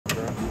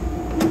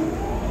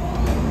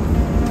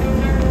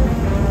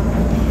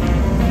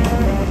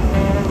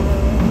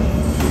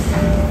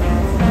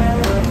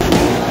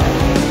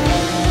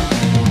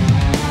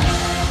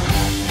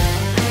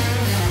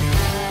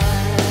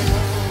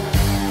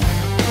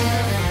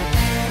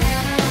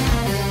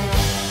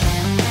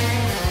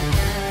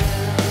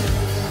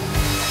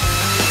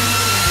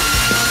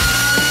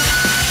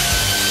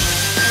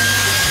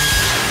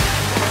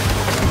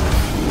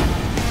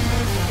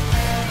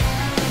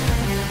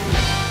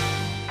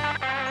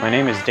My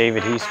name is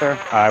David Heister.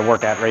 I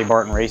work at Ray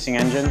Barton Racing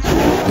Engines.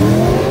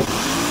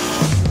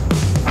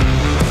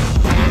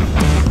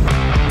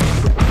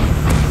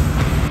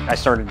 I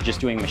started just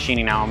doing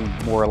machining. Now I'm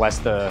more or less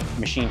the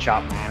machine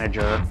shop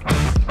manager.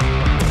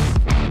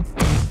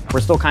 We're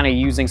still kind of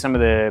using some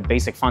of the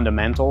basic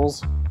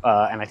fundamentals,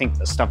 and I think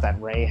the stuff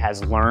that Ray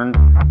has learned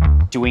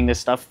doing this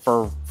stuff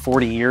for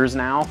 40 years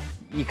now.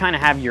 You kind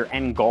of have your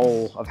end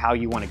goal of how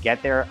you want to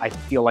get there. I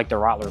feel like the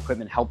Rottler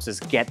equipment helps us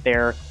get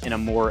there in a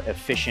more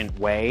efficient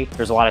way.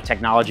 There's a lot of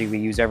technology we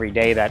use every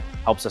day that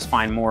helps us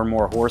find more and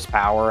more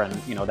horsepower, and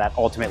that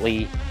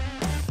ultimately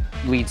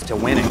leads to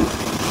winning.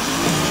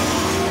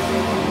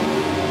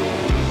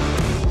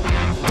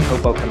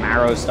 Topo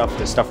Camaro stuff,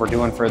 the stuff we're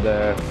doing for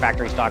the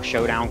factory stock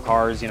showdown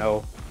cars,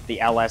 the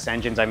LS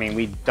engines. I mean,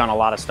 we've done a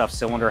lot of stuff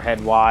cylinder head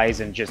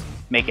wise and just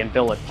making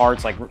billet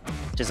parts, like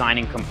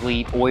designing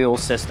complete oil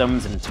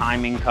systems and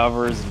timing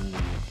covers and,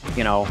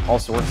 all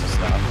sorts of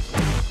stuff.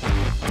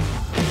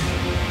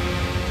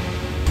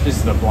 This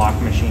is the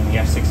block machine, the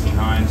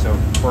F69, so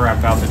we're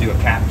about to do a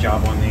cap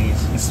job on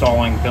these,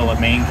 installing billet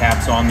main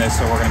caps on this,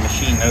 so we're going to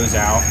machine those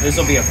out. This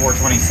will be a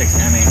 426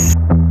 Hemi.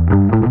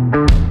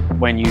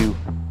 When you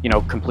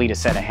complete a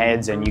set of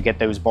heads and you get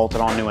those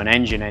bolted onto an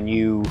engine and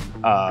you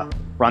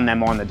run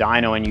them on the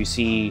dyno, and you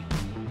see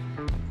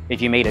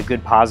if you made a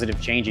good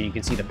positive change and you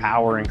can see the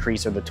power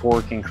increase or the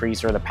torque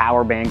increase or the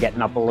power band getting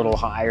up a little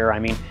higher. I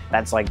mean,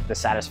 that's like the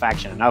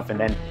satisfaction enough. And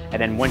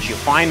then once you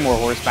find more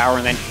horsepower,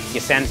 and then you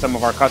send some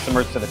of our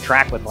customers to the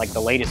track with like the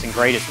latest and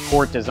greatest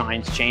port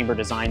designs, chamber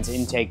designs,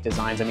 intake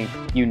designs, I mean,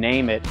 you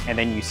name it, and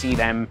then you see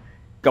them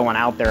going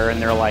out there and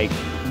they're like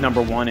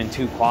number 1 and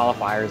 2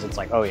 qualifiers, it's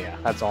like, oh yeah,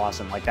 that's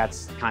awesome. Like,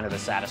 that's kind of the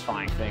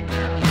satisfying thing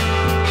there.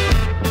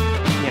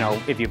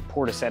 If you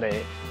port a set of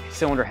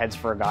cylinder heads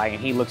for a guy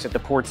and he looks at the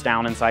ports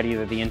down inside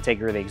either the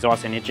intake or the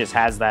exhaust, and it just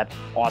has that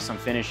awesome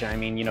finish. And I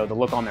mean, the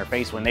look on their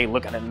face when they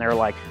look at it and they're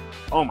like,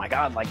 oh my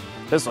God, like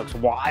this looks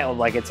wild.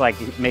 Like, it's like,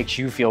 it makes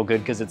you feel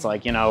good because it's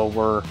like,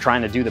 we're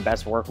trying to do the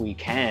best work we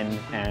can.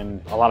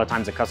 And a lot of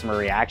times the customer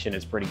reaction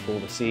is pretty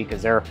cool to see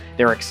because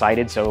they're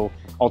excited. So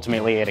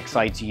ultimately it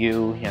excites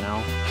you,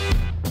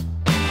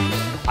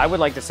 I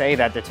would like to say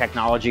that the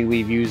technology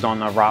we've used on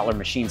the Rottler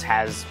machines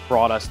has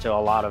brought us to a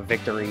lot of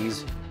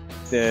victories.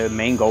 The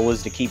main goal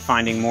is to keep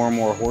finding more and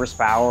more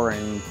horsepower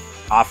and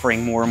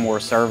offering more and more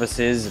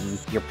services,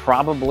 and you're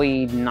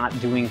probably not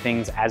doing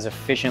things as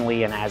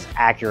efficiently and as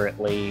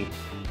accurately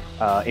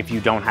if you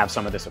don't have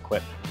some of this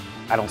equipment.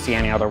 I don't see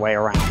any other way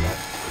around it.